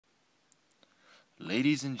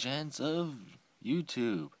Ladies and gents of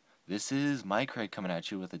YouTube, this is Mycray coming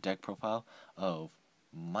at you with a deck profile of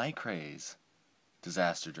Mycray's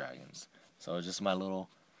Disaster Dragons. So this is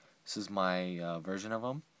my version of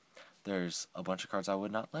them. There's a bunch of cards I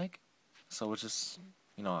would not like, so it's just,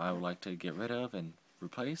 I would like to get rid of and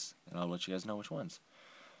replace, and I'll let you guys know which ones.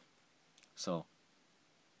 So,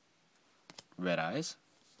 Red Eyes,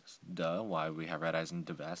 duh, why we have Red Eyes in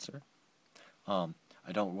Disaster.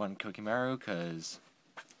 I don't run Kokimaru because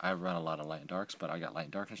I run a lot of Light and Darks, but I got Light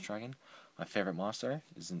and Darkness Dragon. My favorite monster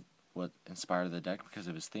isn't what inspired the deck because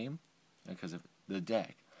of his theme, and because of the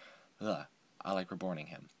deck. I like reborning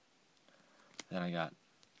him. Then I got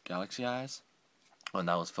Galaxy Eyes. Oh, and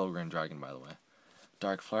that was Fulgrim Dragon, by the way.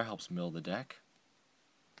 Dark Flare helps mill the deck.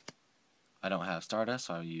 I don't have Stardust,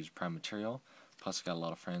 so I use Prime Material. Plus, I got a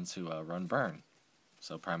lot of friends who run Burn,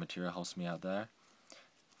 so Prime Material helps me out there.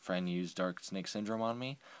 Friend used Dark Snake Syndrome on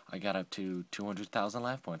me. I got up to 200,000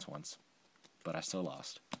 life points once, but I still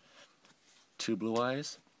lost. 2 Blue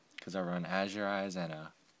Eyes, because I run Azure Eyes and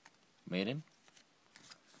Maiden.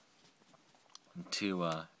 2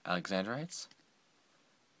 Alexandrites.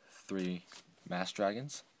 3 Mass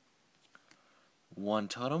Dragons. 1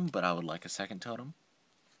 Totem, but I would like a second Totem.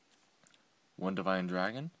 1 Divine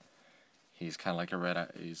Dragon. He's kind of like a Red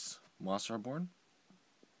Eyes Monster Reborn.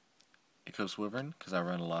 Eclipse Wyvern, because I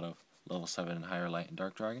run a lot of level 7 and higher Light and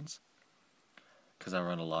Dark Dragons. Because I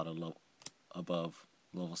run a lot of above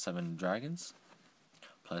level 7 dragons.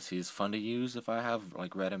 Plus he's fun to use if I have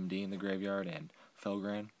like Red MD in the graveyard and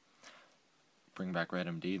Felgran. Bring back Red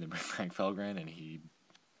MD, then bring back Felgran, and he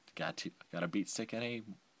got a beat stick and a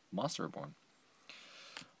Monster Reborn.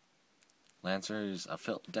 Lancer is a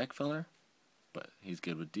deck filler, but he's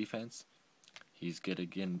good with defense. He's good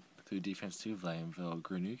again through defense too, Vlamville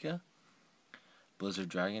Granuka. Blizzard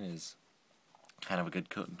Dragon is kind of a good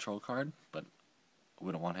control card, but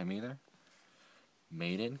wouldn't want him either.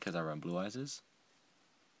 Maiden, because I run Blue Eyes.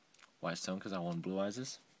 White Stone, because I run Blue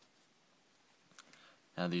Eyes.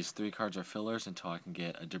 Now these 3 cards are fillers until I can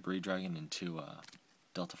get a Debris Dragon and 2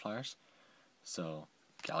 Delta Flyers. So,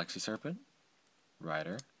 Galaxy Serpent,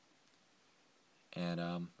 Rider,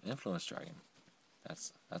 and Influence Dragon.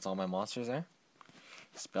 That's all my monsters there.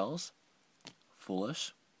 Spells,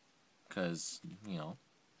 Foolish, because,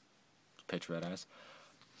 pitch Red Eyes.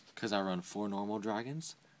 Because I run 4 normal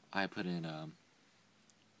dragons, I put in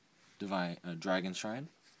Dragon Shrine,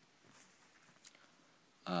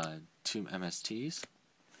 2 MSTs.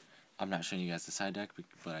 I'm not showing you guys the side deck,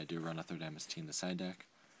 but I do run a 3rd MST in the side deck.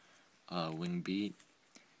 Wing Beat,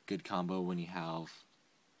 good combo when you have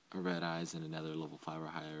a Red Eyes and another level 5 or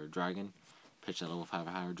higher dragon. Pitch that level 5 or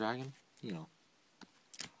higher dragon,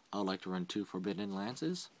 I would like to run 2 Forbidden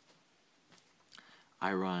Lances.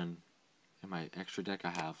 I run, in my extra deck, I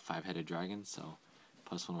have 5-headed dragons, so,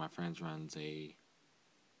 plus one of my friends runs a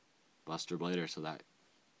Buster Blader, so that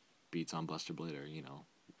beats on Buster Blader,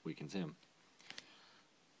 weakens him.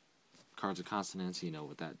 Cards of Consonance, you know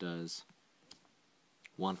what that does.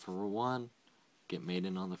 1 for 1, get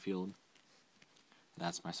Maiden on the field.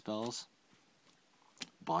 That's my spells.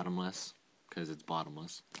 Bottomless, because it's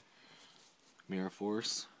bottomless. Mirror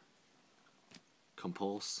Force.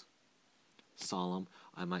 Compulse. Solemn.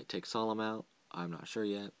 I might take Solemn out. I'm not sure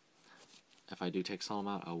yet. If I do take Solemn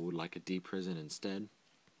out, I would like a Deep Prison instead.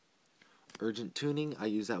 Urgent Tuning. I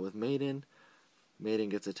use that with Maiden. Maiden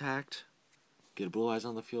gets attacked. Get Blue Eyes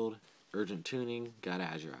on the field. Urgent Tuning. Got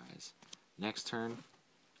Azure Eyes. Next turn,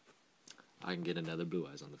 I can get another Blue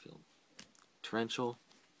Eyes on the field. Torrential,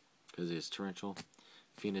 because it's Torrential.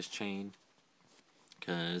 Phoenix Chain,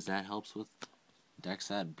 because that helps with decks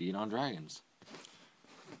that beat on dragons.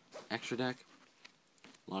 Extra deck,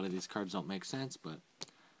 a lot of these cards don't make sense, but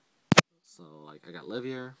so like I got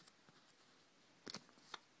Levier,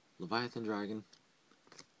 Leviathan Dragon,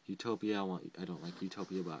 Utopia. I don't like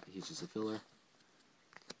Utopia, but he's just a filler.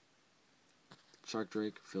 Shark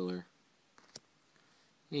Drake, filler.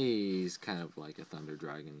 He's kind of like a Thunder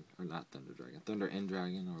Dragon, or not Thunder Dragon, Thunder End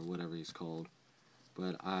Dragon, or whatever he's called.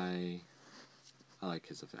 But I like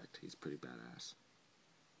his effect. He's pretty badass.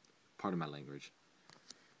 Part of my language.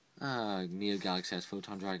 Neo Galaxy has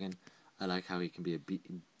Photon Dragon. I like how he can be a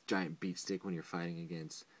giant beat stick when you're fighting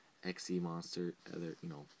against XE monster, other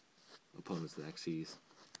opponents of the XEs.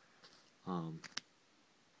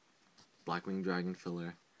 Blackwing Dragon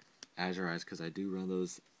filler. Azure Eyes, because I do run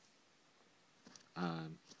those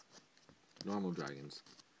normal dragons.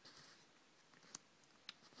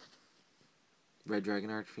 Red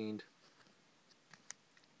Dragon Archfiend.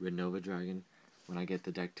 Red Nova Dragon. When I get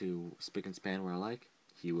the deck to spick and span where I like,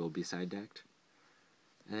 he will be side decked.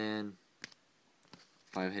 And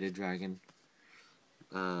 5-headed dragon.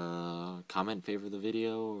 comment, favor the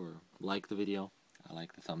video, or like the video. I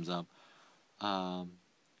like the thumbs up.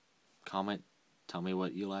 Comment, tell me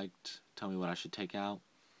what you liked, tell me what I should take out.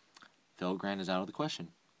 Phil Grant is out of the question.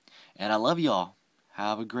 And I love y'all.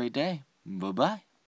 Have a great day. Bye-bye.